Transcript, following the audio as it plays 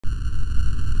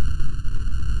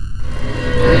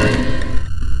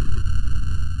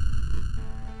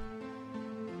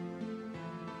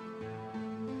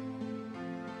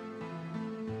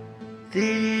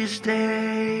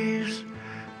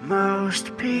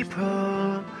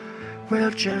people will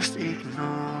just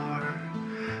ignore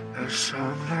a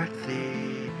song like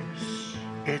this.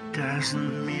 It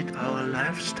doesn't meet our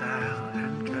lifestyle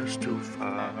and goes too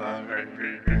far.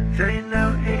 They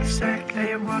know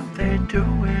exactly what they're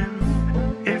doing.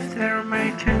 If they're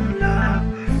making love,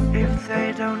 if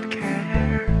they don't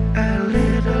care, a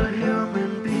little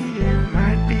human being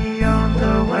might be on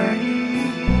the way.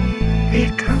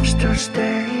 It comes to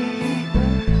stay,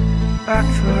 but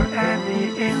for any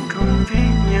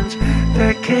inconvenience,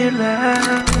 they kill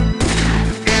them.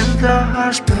 In the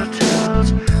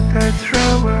hospitals, they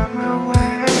throw them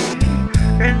away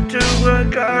into a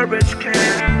garbage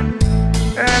can,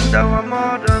 and our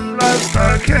modern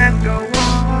lifestyle can't go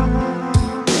on.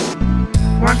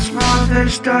 Once more they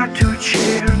start to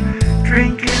cheer,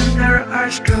 drinking their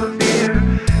ice cold beer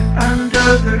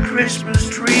under the Christmas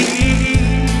tree.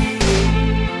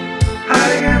 I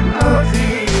am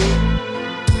Oldvi,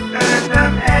 and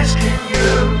I'm asking you,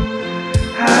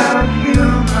 how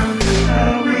human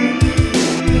are we?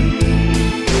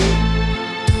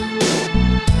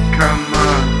 Come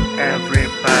on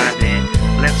everybody,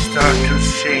 let's start to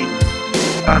sing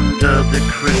under the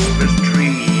Christmas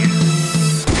tree.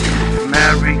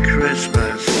 Merry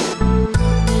Christmas,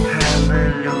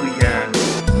 hallelujah,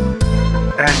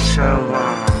 and so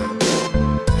on.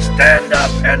 Stand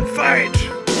up and fight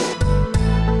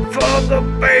for the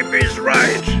baby's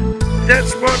right.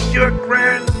 That's what your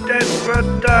granddads were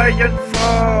dying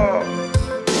for.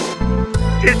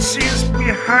 It seems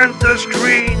behind the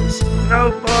screens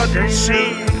nobody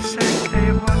seems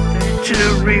exactly what they to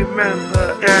remember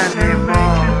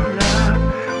anymore.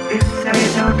 If they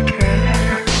don't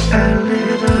care, a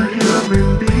little human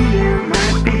being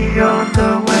might be on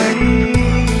the way.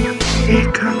 It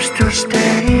comes to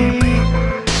stay,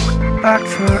 but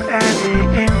for any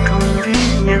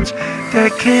inconvenience, they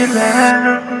kill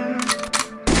them.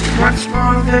 Once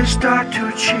more they start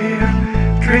to cheer,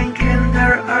 drinking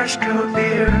their ice cold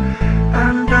beer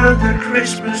under the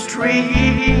Christmas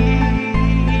tree.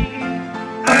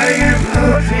 I am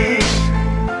Oldvi,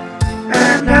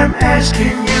 and I'm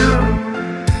asking you,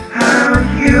 how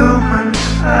human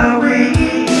are we?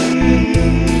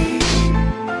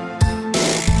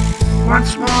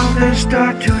 Once more they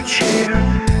start to cheer,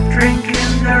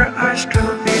 drinking their ice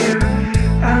cold beer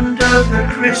under the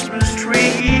Christmas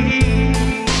tree.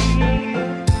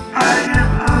 I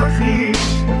am Oldvi,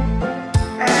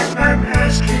 and I'm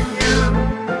asking you,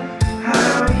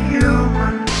 how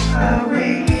human are we?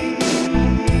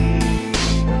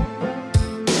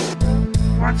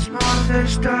 Once more they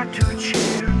start to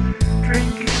cheer,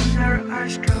 drinking their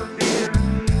ice cold beer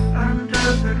under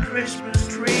the Christmas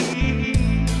tree.